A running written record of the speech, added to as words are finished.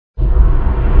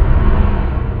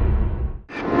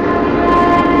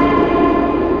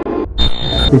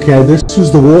Okay, this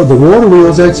is the water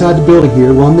wheels outside the building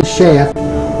here run the shaft,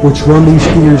 which run these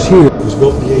gears here. It was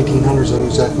built in the 1800s, I don't know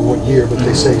exactly what year, but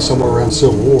they say somewhere around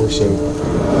Civil War, so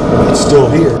it's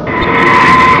still here.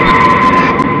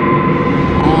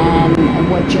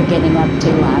 And what you're getting up to,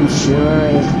 I'm sure,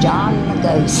 is John the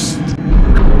Ghost.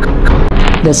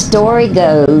 The story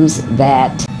goes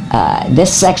that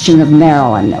this section of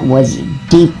Maryland was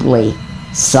deeply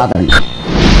Southern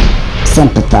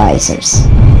sympathizers.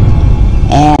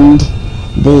 And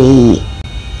the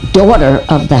daughter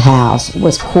of the house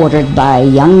was courted by a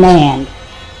young man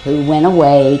who went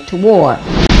away to war.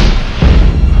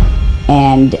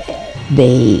 And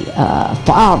the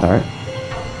father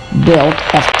built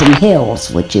Efton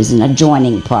Hills, which is an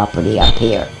adjoining property up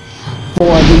here, for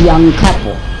the young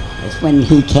couple. It's when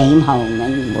he came home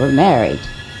and were married.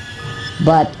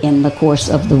 But in the course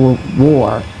of the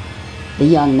war, the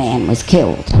young man was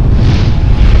killed.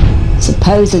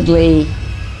 Supposedly,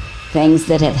 things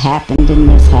that have happened in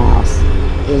this house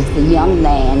is the young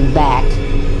man back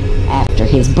after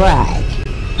his bride.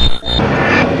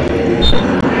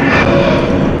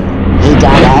 He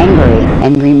got angry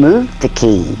and removed the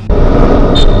key.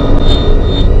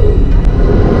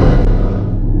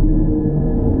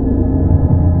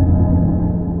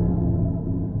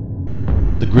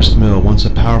 The grist mill, once a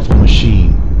powerful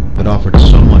machine that offered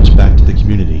so much back to the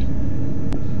community,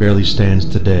 barely stands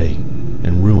today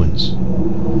in ruins,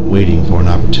 waiting for an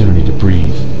opportunity to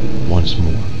breathe once more.